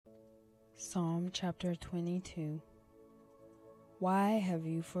Psalm chapter 22. Why have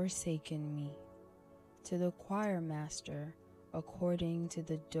you forsaken me? To the choir master, according to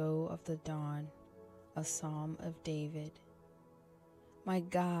the doe of the dawn, a psalm of David. My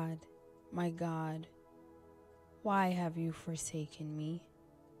God, why have you forsaken me?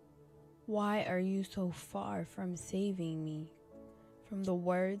 Why are you so far from saving me, from the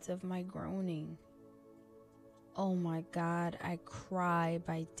words of my groaning? Oh my God, I cry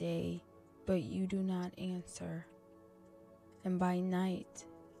by day, but you do not answer, and by night,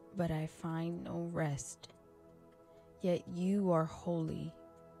 but I find no rest. Yet you are holy,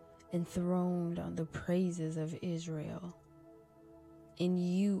 enthroned on the praises of Israel. In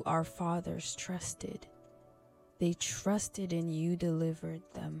you our fathers trusted. They trusted and you delivered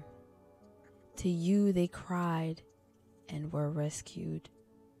them. To you they cried and were rescued.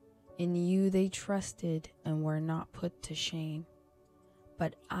 In you they trusted and were not put to shame.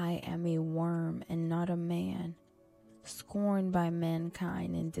 But I am a worm and not a man, scorned by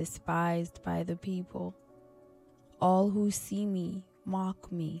mankind and despised by the people. All who see me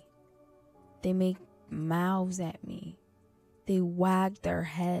mock me. They make mouths at me. They wag their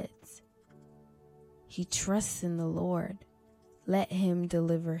heads. He trusts in the Lord. Let him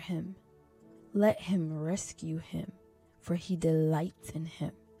deliver him. Let him rescue him, for he delights in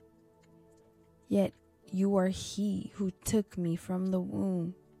him. Yet you are he who took me from the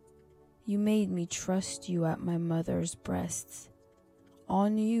womb. You made me trust you at my mother's breasts.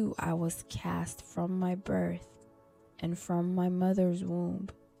 On you I was cast from my birth, and from my mother's womb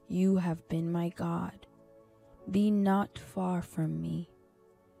you have been my God. Be not far from me,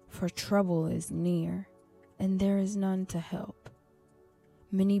 for trouble is near, and there is none to help.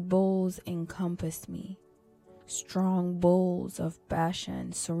 Many bulls encompass me. Strong bulls of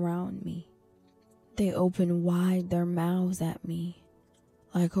Bashan surround me. They open wide their mouths at me,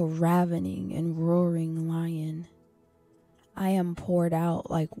 like a ravening and roaring lion. I am poured out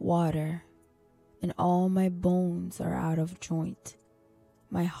like water, and all my bones are out of joint.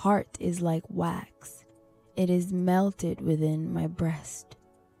 My heart is like wax. It is melted within my breast.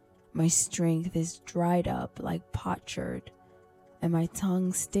 My strength is dried up like potsherd, and my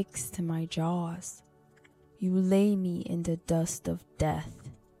tongue sticks to my jaws. You lay me in the dust of death.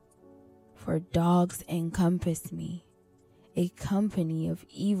 For dogs encompass me. A company of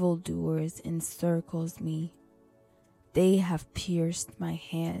evildoers encircles me. They have pierced my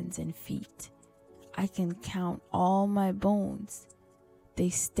hands and feet. I can count all my bones.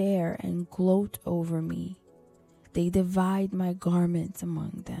 They stare and gloat over me. They divide my garments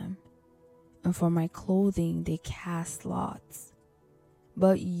among them, and for my clothing they cast lots.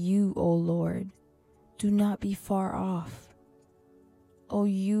 But you, O Lord, do not be far off. O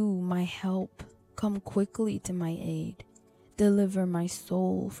you, my help, come quickly to my aid. Deliver my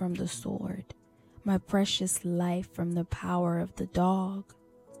soul from the sword, my precious life from the power of the dog.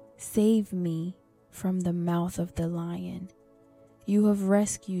 Save me from the mouth of the lion. You have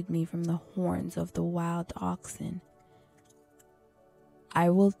rescued me from the horns of the wild oxen. I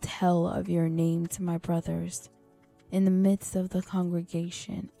will tell of your name to my brothers. In the midst of the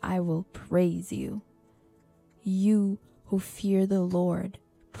congregation, I will praise you. You who fear the Lord,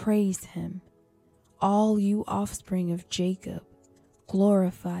 praise him. All you offspring of Jacob,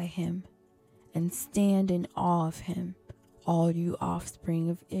 glorify him, and stand in awe of him, all you offspring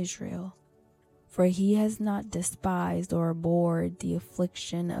of Israel. For he has not despised or abhorred the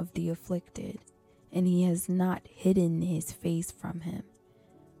affliction of the afflicted, and he has not hidden his face from him,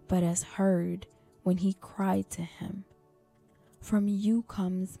 but has heard when he cried to him. From you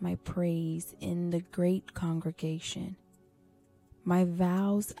comes my praise in the great congregation. My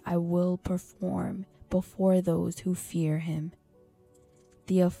vows I will perform before those who fear him.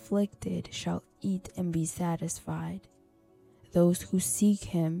 The afflicted shall eat and be satisfied. Those who seek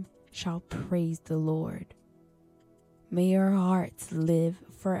him shall praise the Lord. May your hearts live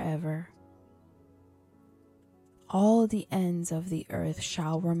forever. All the ends of the earth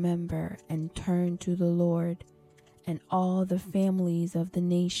shall remember and turn to the Lord, and all the families of the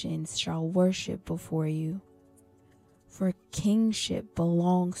nations shall worship before you. For kingship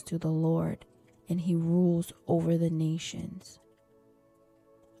belongs to the Lord, and he rules over the nations.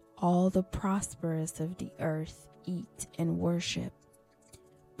 All the prosperous of the earth eat and worship.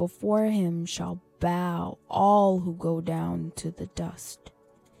 Before him shall bow all who go down to the dust,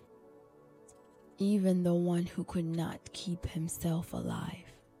 even the one who could not keep himself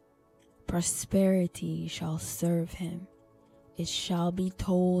alive. Prosperity shall serve him. It shall be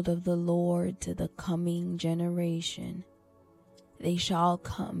told of the Lord to the coming generation. They shall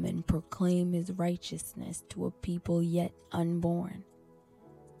come and proclaim his righteousness to a people yet unborn,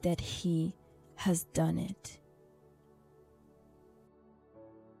 that he has done it.